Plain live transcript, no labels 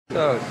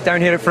So,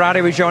 down here at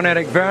Ferrari with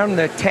Jean-Eric Vergne,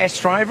 the test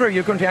driver,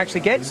 you're going to actually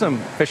get some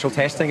official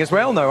testing as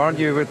well now, aren't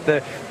you, with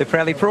the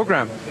Pirelli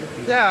program?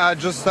 Yeah, I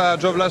just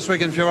drove last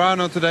week in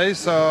Fiorano today,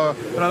 so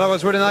that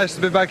was really nice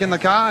to be back in the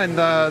car, in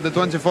the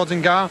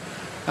 2014 car,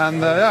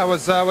 and yeah, it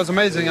was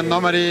amazing, and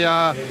normally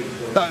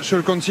that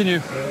should continue.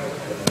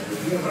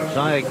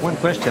 Jean-Eric, one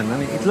question. I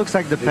mean, it looks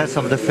like the pace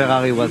of the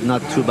Ferrari was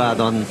not too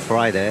bad on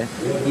Friday,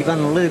 even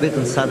a little bit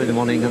on Saturday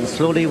morning, and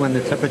slowly when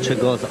the temperature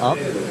goes up,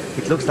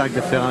 it looks like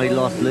the Ferrari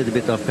lost a little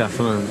bit of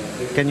performance.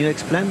 Can you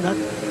explain that?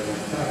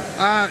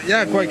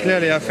 Yeah, quite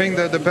clearly. I think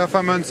that the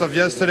performance of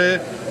yesterday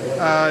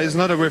is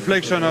not a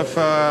reflection of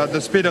the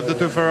speed of the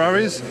two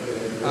Ferraris.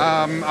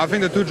 I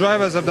think the two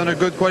drivers have done a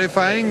good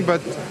qualifying,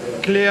 but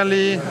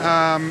clearly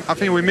I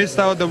think we missed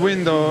out the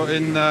window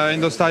in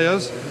those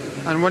tires.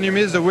 And when you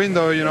miss the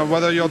window, you know,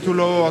 whether you're too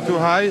low or too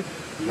high,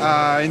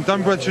 in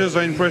temperatures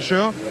or in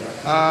pressure,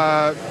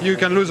 you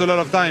can lose a lot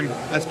of time,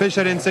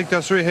 especially in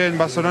Sector 3 here in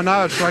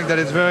Barcelona, a track that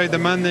is very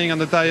demanding on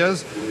the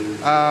tires.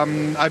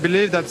 I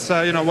believe that's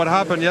what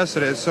happened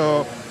yesterday.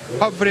 So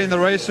hopefully in the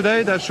race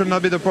today, that should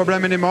not be the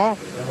problem anymore.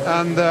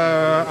 And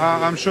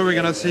I'm sure we're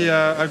going to see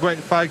a great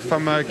fight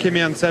from Kimi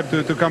and Seb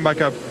to come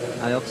back up.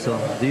 I hope so.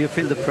 Do you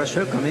feel the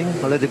pressure coming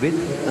a little bit?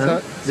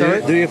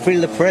 Sorry? Do you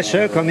feel the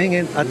pressure coming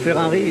in at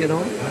Ferrari, you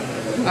know?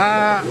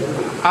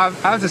 I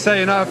have to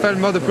say, I felt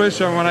more the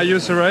pressure when I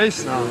used to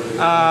race. No.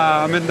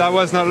 I mean, that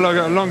was not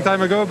a long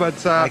time ago,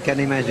 but I can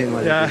imagine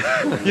what yeah,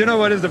 it is. you know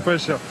what is the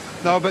pressure.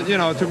 No, but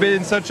to be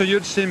in such a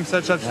huge team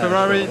such as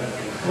Ferrari,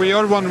 we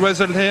all want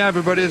result here.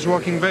 Everybody is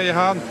working very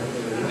hard.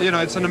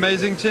 It's an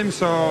amazing team,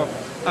 so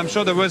I'm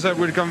sure the result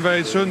will come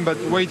very soon. But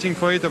waiting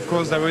for it, of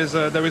course, there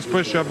is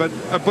pressure, but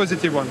a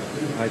positive one.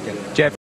 Okay. Jeff.